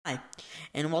Hi,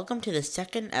 and welcome to the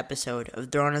second episode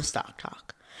of Throne of Stock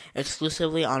Talk,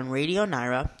 exclusively on Radio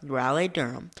Naira, Raleigh,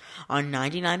 Durham, on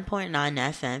 99.9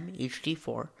 FM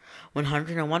HD4,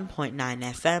 101.9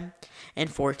 FM, and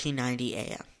 1490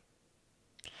 AM.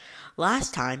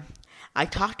 Last time, I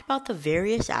talked about the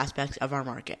various aspects of our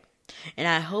market, and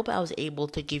I hope I was able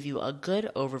to give you a good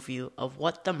overview of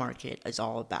what the market is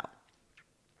all about.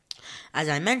 As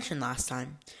I mentioned last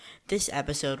time, this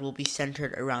episode will be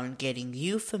centered around getting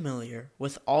you familiar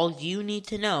with all you need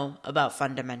to know about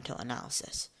fundamental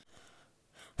analysis.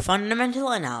 Fundamental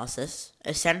analysis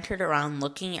is centered around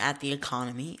looking at the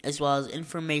economy as well as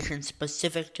information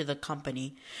specific to the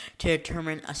company to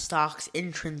determine a stock's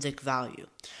intrinsic value,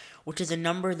 which is a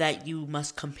number that you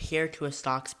must compare to a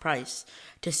stock's price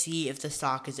to see if the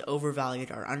stock is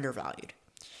overvalued or undervalued.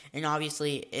 And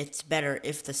obviously, it's better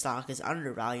if the stock is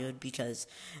undervalued because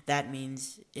that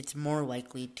means it's more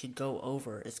likely to go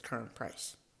over its current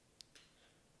price.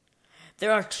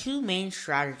 There are two main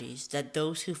strategies that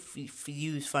those who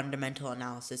use fundamental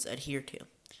analysis adhere to.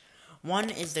 One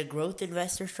is the growth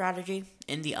investor strategy,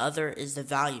 and the other is the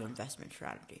value investment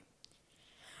strategy.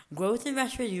 Growth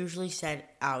investors usually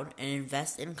set out and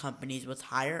invest in companies with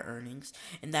higher earnings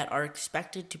and that are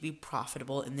expected to be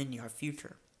profitable in the near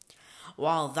future,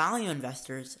 while value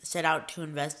investors set out to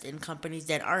invest in companies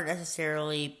that aren't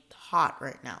necessarily hot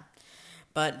right now,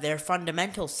 but their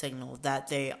fundamentals signal that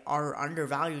they are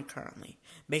undervalued currently,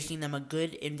 making them a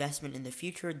good investment in the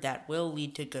future that will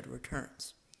lead to good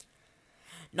returns.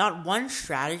 Not one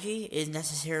strategy is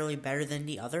necessarily better than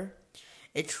the other.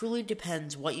 It truly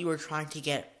depends what you are trying to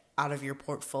get out of your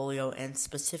portfolio and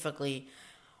specifically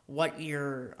what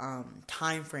your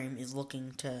time frame is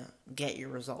looking to get your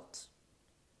results.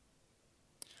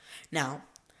 Now,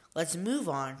 let's move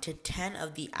on to 10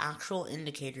 of the actual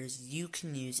indicators you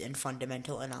can use in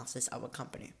fundamental analysis of a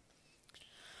company.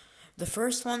 The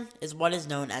first one is what is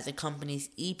known as a company's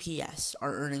EPS,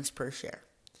 or earnings per share.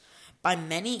 By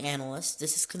many analysts,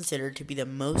 this is considered to be the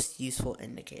most useful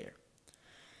indicator.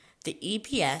 The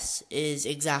EPS is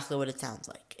exactly what it sounds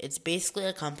like. It's basically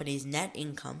a company's net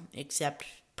income, except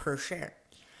per share.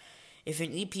 If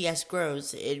an EPS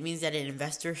grows, it means that an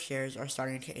investor's shares are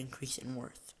starting to increase in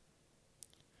worth.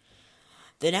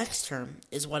 The next term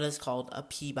is what is called a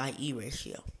P by E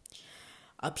ratio.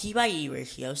 A P by E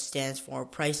ratio stands for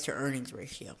price to earnings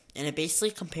ratio, and it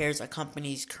basically compares a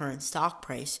company's current stock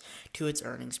price to its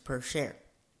earnings per share.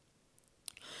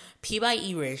 P by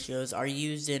E ratios are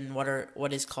used in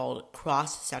what is called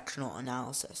cross-sectional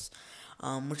analysis,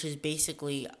 which is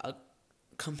basically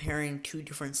comparing two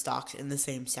different stocks in the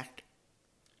same sector.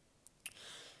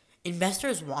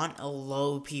 Investors want a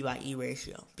low P by E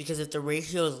ratio because if the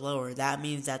ratio is lower, that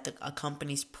means that a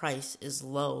company's price is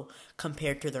low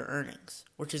compared to their earnings,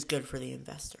 which is good for the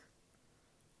investor.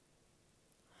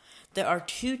 There are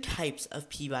two types of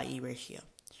P by E ratio,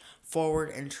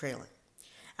 forward and trailing.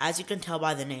 As you can tell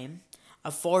by the name, a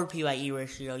forward P by E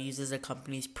ratio uses a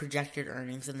company's projected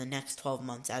earnings in the next 12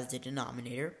 months as the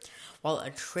denominator, while a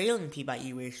trailing P by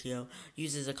E ratio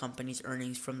uses a company's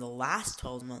earnings from the last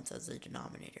 12 months as the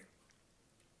denominator.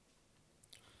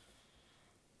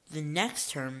 The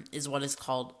next term is what is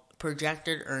called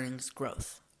projected earnings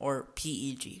growth, or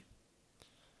PEG.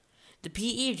 The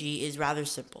PEG is rather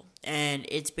simple, and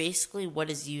it's basically what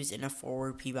is used in a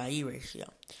forward P by E ratio.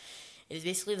 It is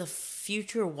basically the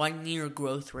future 1-year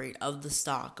growth rate of the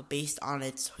stock based on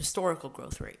its historical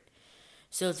growth rate.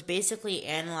 So it's basically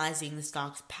analyzing the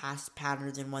stock's past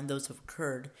patterns and when those have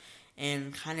occurred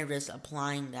and kind of just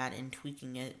applying that and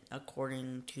tweaking it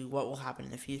according to what will happen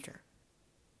in the future.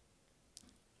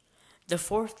 The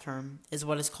fourth term is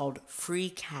what is called free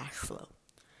cash flow.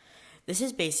 This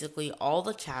is basically all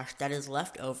the cash that is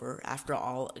left over after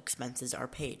all expenses are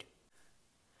paid.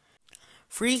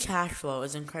 Free cash flow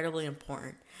is incredibly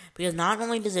important because not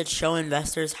only does it show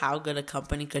investors how good a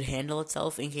company could handle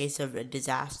itself in case of a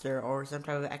disaster or some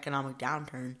type of economic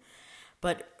downturn,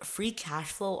 but free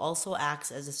cash flow also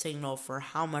acts as a signal for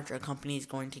how much a company is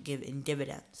going to give in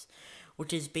dividends,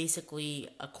 which is basically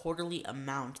a quarterly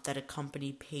amount that a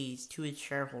company pays to its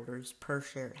shareholders per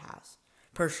share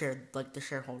like the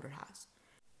shareholder has.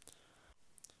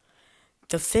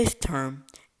 The fifth term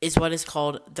is what is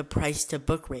called the price to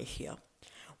book ratio,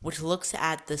 which looks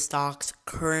at the stock's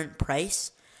current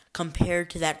price compared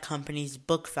to that company's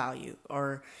book value,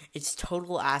 or its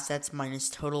total assets minus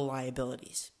total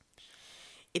liabilities.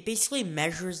 It basically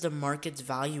measures the market's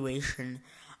valuation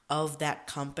of that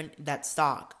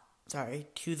stock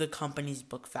to the company's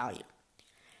book value.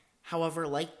 However,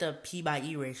 like the P by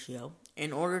E ratio,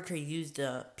 in order to use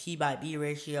the P by B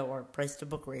ratio or price to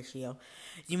book ratio,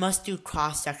 you must do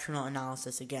cross-sectional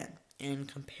analysis again and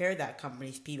compare that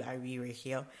company's P by B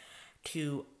ratio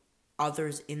to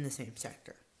others in the same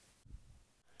sector.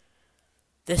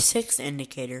 The sixth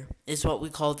indicator is what we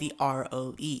call the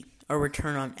ROE, or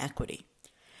return on equity.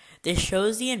 This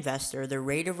shows the investor the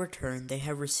rate of return they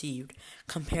have received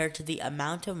compared to the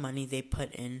amount of money they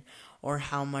put in or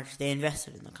how much they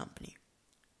invested in the company.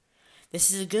 This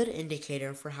is a good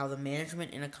indicator for how the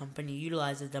management in a company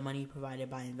utilizes the money provided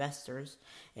by investors,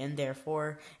 and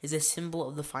therefore is a symbol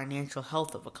of the financial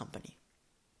health of a company.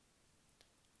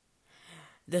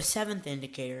 The seventh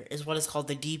indicator is what is called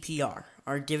the DPR,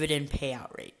 or dividend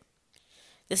payout rate.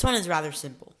 This one is rather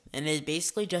simple, and is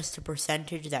basically just a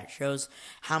percentage that shows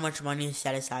how much money is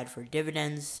set aside for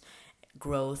dividends,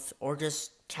 growth, or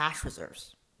just cash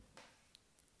reserves.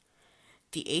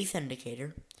 The eighth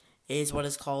indicator is what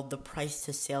is called the price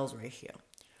to sales ratio,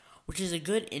 which is a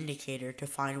good indicator to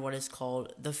find what is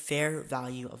called the fair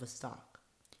value of a stock,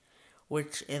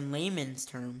 which in layman's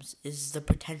terms is the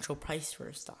potential price for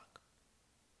a stock.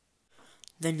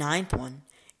 The ninth one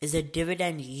is a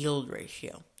dividend yield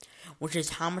ratio, which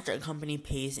is how much a company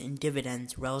pays in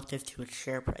dividends relative to its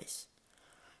share price.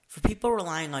 For people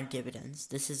relying on dividends,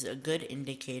 this is a good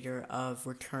indicator of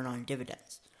return on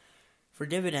dividends. For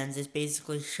dividends, this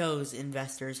basically shows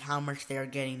investors how much they are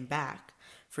getting back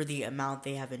for the amount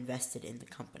they have invested in the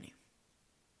company.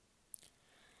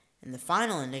 And the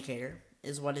final indicator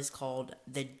is what is called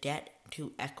the debt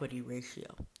to equity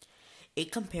ratio.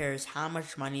 It compares how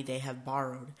much money they have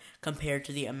borrowed compared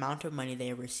to the amount of money they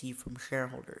have received from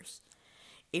shareholders.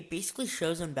 It basically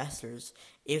shows investors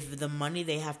if the money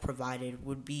they have provided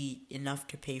would be enough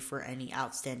to pay for any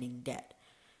outstanding debt.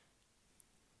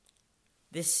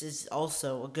 This is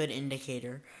also a good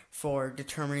indicator for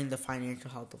determining the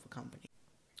financial health of a company.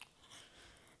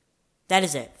 That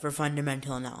is it for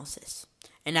fundamental analysis.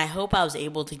 And I hope I was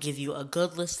able to give you a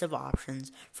good list of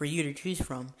options for you to choose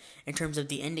from in terms of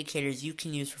the indicators you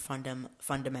can use for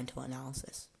fundamental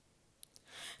analysis.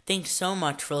 Thanks so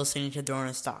much for listening to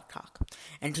Dorna Stock Talk,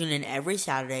 and tune in every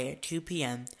Saturday at 2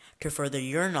 p.m. to further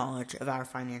your knowledge of our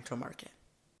financial market.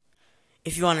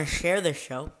 If you want to share this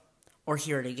show or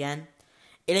hear it again,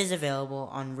 it is available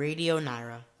on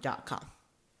RadioNaira.com.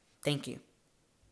 Thank you.